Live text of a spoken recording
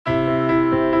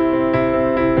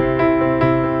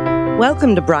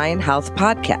Welcome to Bryan Health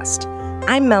Podcast.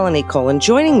 I'm Melanie Cole, and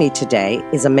joining me today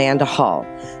is Amanda Hall.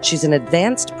 She's an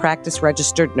advanced practice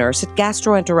registered nurse at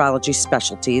Gastroenterology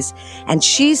Specialties, and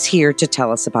she's here to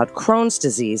tell us about Crohn's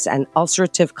disease and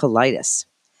ulcerative colitis.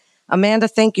 Amanda,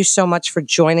 thank you so much for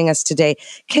joining us today.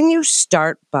 Can you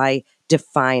start by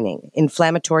defining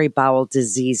inflammatory bowel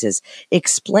diseases?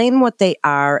 Explain what they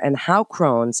are and how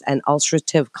Crohn's and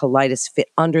ulcerative colitis fit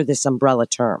under this umbrella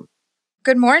term.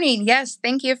 Good morning. Yes,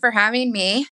 thank you for having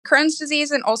me. Crohn's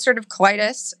disease and ulcerative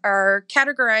colitis are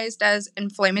categorized as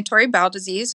inflammatory bowel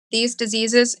disease. These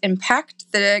diseases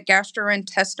impact the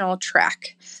gastrointestinal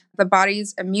tract. The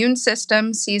body's immune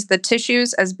system sees the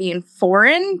tissues as being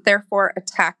foreign, therefore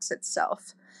attacks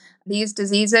itself. These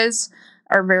diseases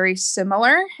are very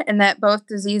similar in that both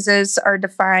diseases are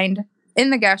defined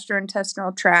in the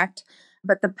gastrointestinal tract,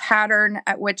 but the pattern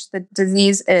at which the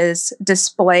disease is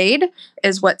displayed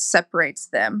is what separates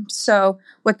them. So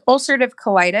with ulcerative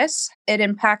colitis, it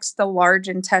impacts the large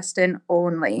intestine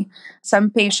only.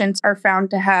 Some patients are found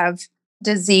to have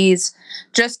disease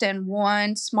just in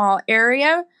one small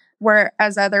area,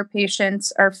 whereas other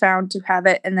patients are found to have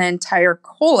it in the entire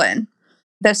colon.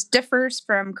 This differs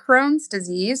from Crohn's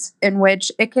disease, in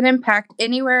which it can impact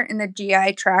anywhere in the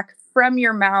GI tract from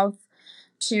your mouth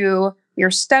to your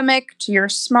stomach, to your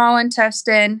small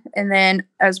intestine, and then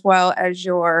as well as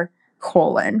your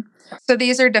colon. So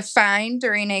these are defined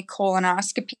during a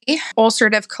colonoscopy.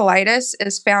 Ulcerative colitis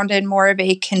is found in more of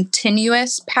a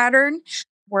continuous pattern,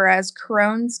 whereas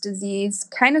Crohn's disease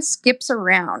kind of skips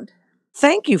around.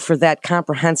 Thank you for that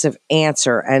comprehensive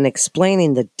answer and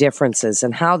explaining the differences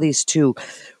and how these two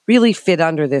really fit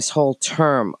under this whole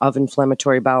term of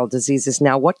inflammatory bowel diseases.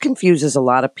 Now, what confuses a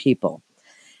lot of people,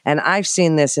 and I've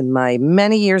seen this in my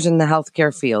many years in the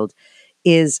healthcare field,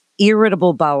 is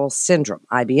irritable bowel syndrome,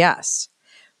 IBS,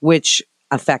 which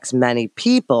affects many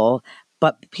people,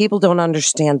 but people don't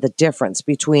understand the difference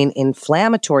between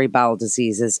inflammatory bowel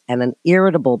diseases and an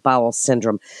irritable bowel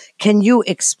syndrome. Can you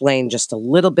explain just a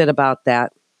little bit about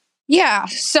that? Yeah,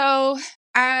 so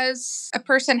as a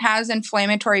person has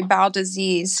inflammatory bowel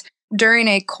disease, during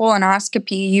a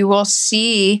colonoscopy, you will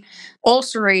see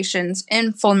ulcerations,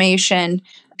 inflammation.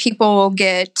 People will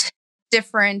get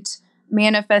different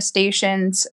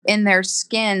manifestations in their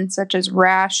skin, such as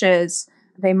rashes.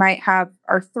 They might have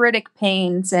arthritic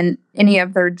pains in any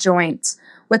of their joints.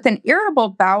 With an irritable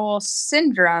bowel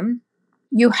syndrome,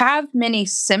 you have many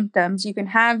symptoms. You can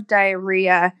have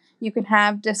diarrhea, you can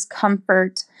have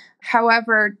discomfort.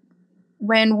 However,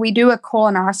 when we do a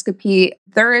colonoscopy,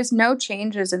 there is no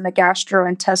changes in the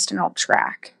gastrointestinal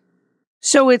tract.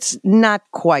 So it's not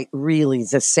quite really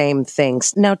the same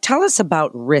things. Now tell us about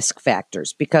risk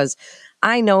factors, because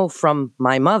I know from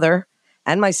my mother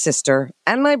and my sister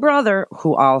and my brother,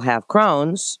 who all have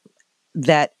Crohn's,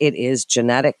 that it is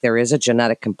genetic. There is a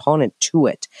genetic component to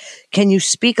it. Can you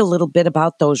speak a little bit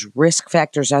about those risk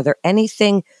factors? Are there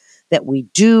anything that we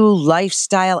do,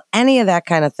 lifestyle, any of that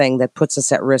kind of thing that puts us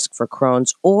at risk for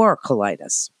Crohn's or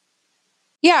colitis?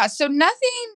 Yeah, so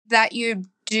nothing that you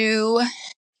do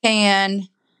can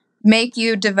make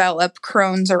you develop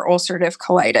Crohn's or ulcerative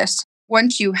colitis.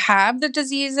 Once you have the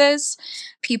diseases,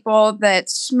 people that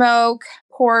smoke,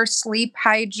 poor sleep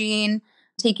hygiene,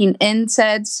 taking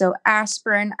NSAIDs, so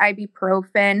aspirin,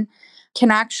 ibuprofen,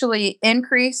 can actually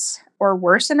increase or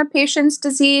worsen a patient's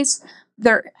disease.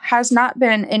 There has not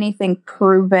been anything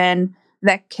proven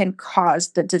that can cause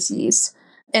the disease.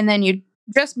 And then you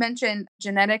just mentioned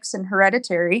genetics and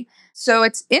hereditary. So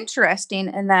it's interesting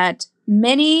in that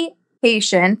many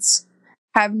patients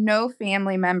have no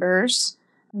family members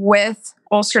with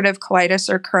ulcerative colitis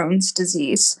or Crohn's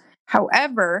disease.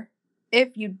 However,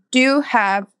 if you do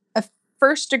have a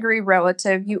first-degree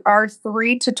relative, you are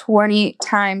 3 to 20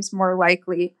 times more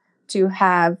likely to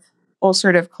have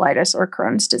ulcerative colitis or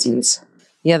Crohn's disease.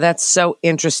 Yeah, that's so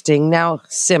interesting. Now,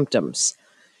 symptoms.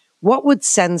 What would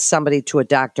send somebody to a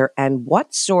doctor, and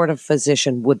what sort of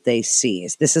physician would they see?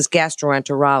 This is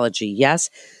gastroenterology, yes?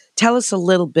 Tell us a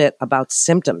little bit about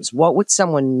symptoms. What would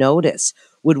someone notice?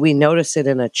 Would we notice it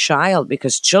in a child?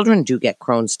 Because children do get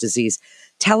Crohn's disease.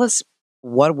 Tell us,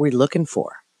 what are we looking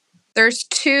for? There's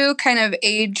two kind of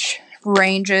age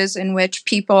ranges in which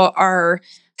people are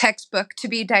textbook to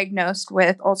be diagnosed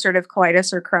with ulcerative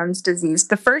colitis or Crohn's disease.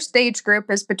 The first age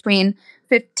group is between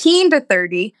 15 to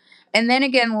 30, and then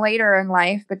again later in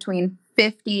life between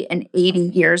 50 and 80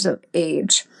 years of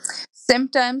age.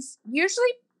 Symptoms, usually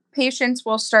patients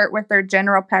will start with their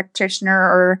general practitioner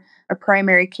or a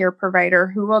primary care provider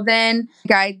who will then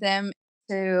guide them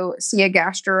to see a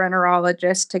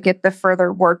gastroenterologist to get the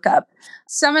further workup.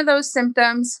 Some of those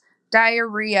symptoms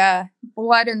diarrhea,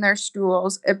 blood in their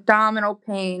stools, abdominal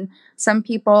pain. Some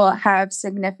people have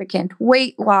significant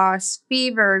weight loss,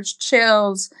 fevers,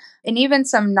 chills, and even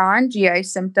some non-GI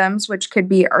symptoms, which could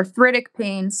be arthritic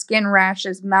pain, skin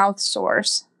rashes, mouth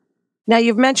sores. Now,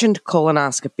 you've mentioned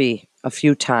colonoscopy a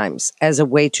few times as a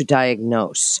way to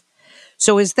diagnose.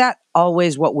 So is that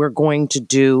always what we're going to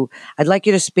do? I'd like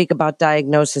you to speak about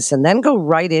diagnosis and then go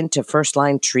right into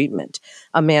first-line treatment,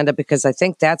 Amanda, because I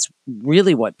think that's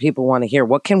really what people want to hear.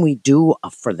 What can we do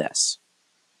for this?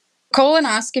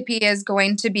 Colonoscopy is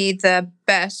going to be the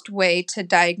best way to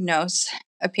diagnose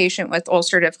a patient with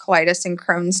ulcerative colitis and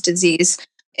Crohn's disease,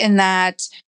 in that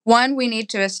one, we need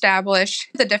to establish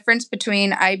the difference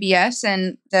between IBS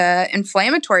and the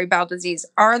inflammatory bowel disease.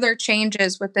 Are there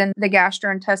changes within the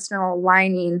gastrointestinal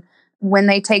lining when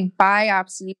they take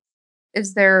biopsy?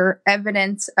 Is there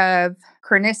evidence of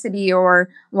chronicity or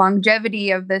longevity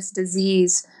of this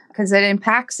disease? Because it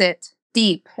impacts it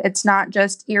deep. It's not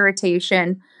just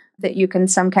irritation that you can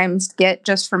sometimes get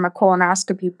just from a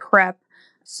colonoscopy prep.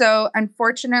 So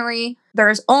unfortunately,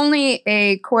 there's only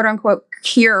a quote unquote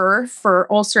cure for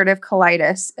ulcerative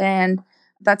colitis, and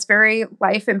that's very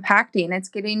life impacting. It's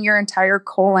getting your entire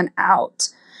colon out.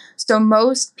 So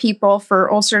most people for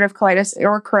ulcerative colitis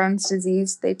or Crohn's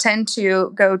disease, they tend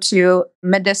to go to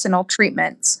medicinal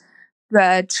treatments.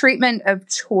 The treatment of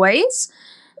choice,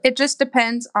 it just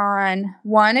depends on,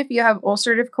 one, if you have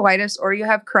ulcerative colitis or you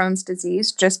have Crohn's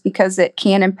disease, just because it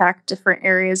can impact different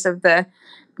areas of the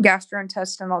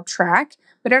gastrointestinal tract,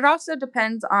 but it also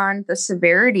depends on the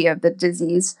severity of the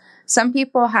disease. Some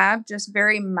people have just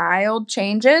very mild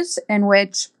changes in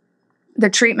which the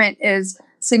treatment is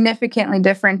significantly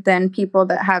different than people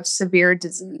that have severe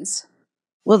disease.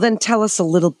 Well, then tell us a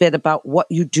little bit about what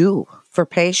you do for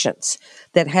patients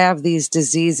that have these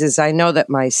diseases. I know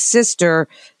that my sister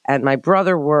and my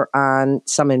brother were on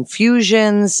some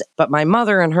infusions, but my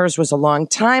mother and hers was a long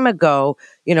time ago.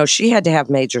 You know, she had to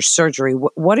have major surgery.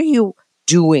 What are you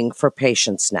doing for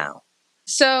patients now?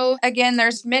 So again,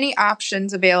 there's many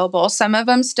options available. Some of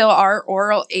them still are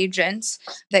oral agents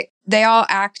that they all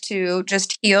act to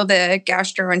just heal the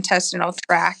gastrointestinal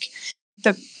tract.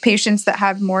 The patients that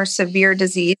have more severe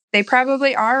disease, they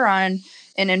probably are on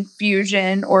an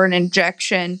infusion or an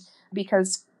injection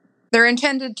because they're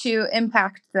intended to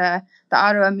impact the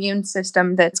autoimmune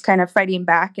system that's kind of fighting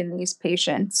back in these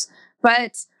patients.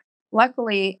 But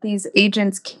luckily, these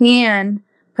agents can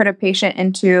put a patient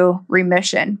into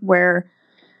remission where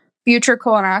future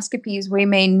colonoscopies, we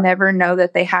may never know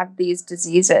that they have these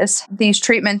diseases. These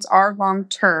treatments are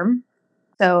long-term,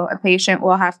 so a patient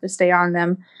will have to stay on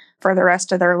them for the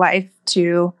rest of their life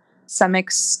to some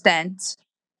extent.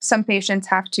 Some patients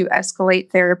have to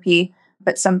escalate therapy,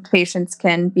 but some patients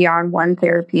can be on one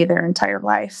therapy their entire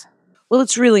life. Well,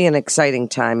 it's really an exciting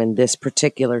time in this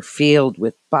particular field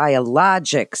with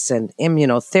biologics and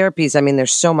immunotherapies. I mean,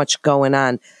 there's so much going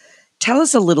on. Tell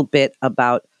us a little bit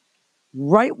about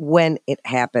right when it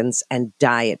happens and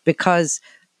diet, because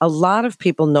a lot of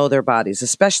people know their bodies,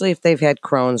 especially if they've had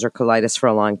Crohn's or colitis for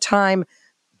a long time.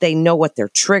 They know what their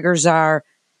triggers are.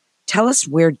 Tell us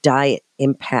where diet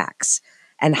impacts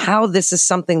and how this is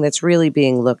something that's really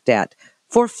being looked at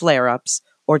for flare-ups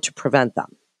or to prevent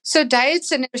them. So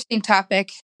diet's an interesting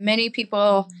topic. Many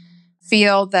people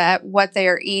feel that what they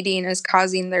are eating is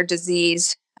causing their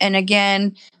disease. And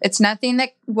again, it's nothing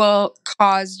that will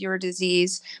cause your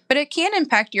disease, but it can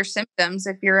impact your symptoms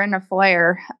if you're in a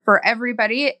flare. For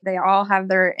everybody, they all have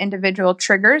their individual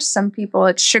triggers. Some people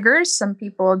it's sugars, some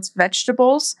people it's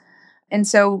vegetables. And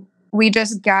so we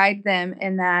just guide them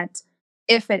in that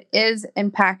if it is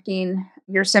impacting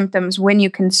your symptoms when you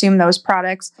consume those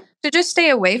products, to just stay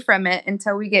away from it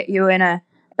until we get you in a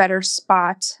better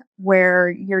spot where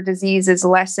your disease is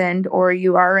lessened or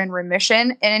you are in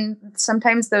remission. And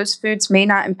sometimes those foods may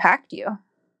not impact you.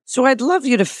 So I'd love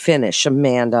you to finish,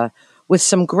 Amanda, with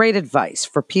some great advice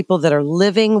for people that are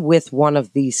living with one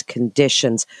of these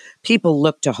conditions. People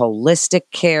look to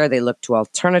holistic care, they look to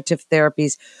alternative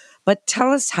therapies, but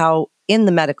tell us how in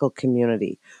the medical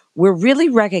community, we're really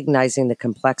recognizing the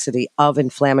complexity of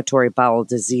inflammatory bowel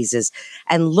diseases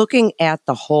and looking at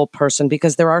the whole person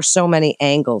because there are so many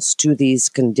angles to these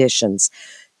conditions.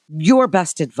 Your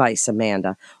best advice,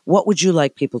 Amanda, what would you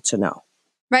like people to know?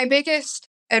 My biggest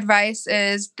advice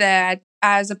is that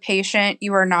as a patient,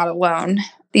 you are not alone.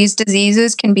 These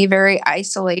diseases can be very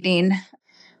isolating.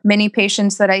 Many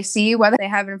patients that I see, whether they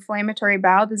have inflammatory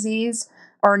bowel disease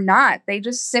or not, they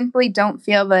just simply don't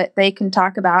feel that they can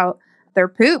talk about their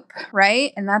poop,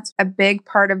 right? And that's a big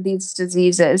part of these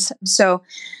diseases. So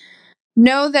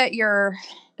know that your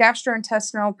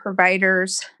gastrointestinal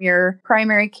providers, your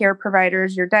primary care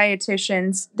providers, your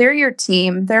dietitians, they're your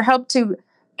team. They're help to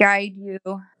guide you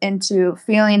into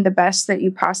feeling the best that you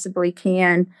possibly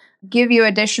can, give you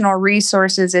additional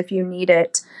resources if you need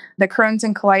it. The Crohn's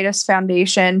and Colitis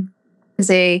Foundation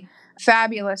is a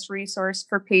fabulous resource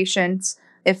for patients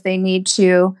if they need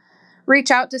to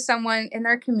reach out to someone in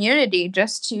their community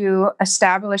just to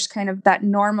establish kind of that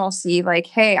normalcy, like,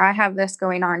 hey, I have this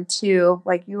going on too.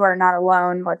 Like, you are not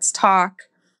alone. Let's talk.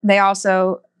 They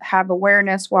also have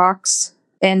awareness walks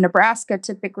in Nebraska,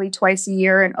 typically twice a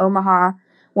year, in Omaha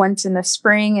once in the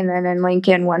spring, and then in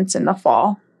Lincoln once in the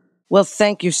fall. Well,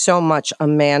 thank you so much,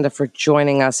 Amanda, for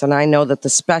joining us. And I know that the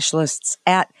specialists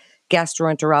at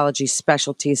Gastroenterology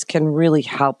Specialties can really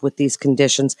help with these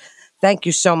conditions. Thank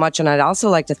you so much. And I'd also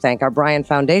like to thank our Bryan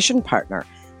Foundation partner,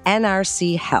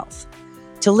 NRC Health.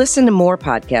 To listen to more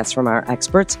podcasts from our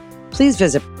experts, please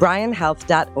visit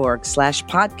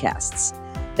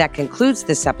bryanhealth.org/podcasts. That concludes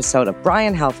this episode of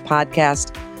Bryan Health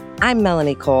Podcast. I'm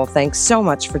Melanie Cole. Thanks so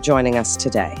much for joining us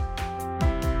today.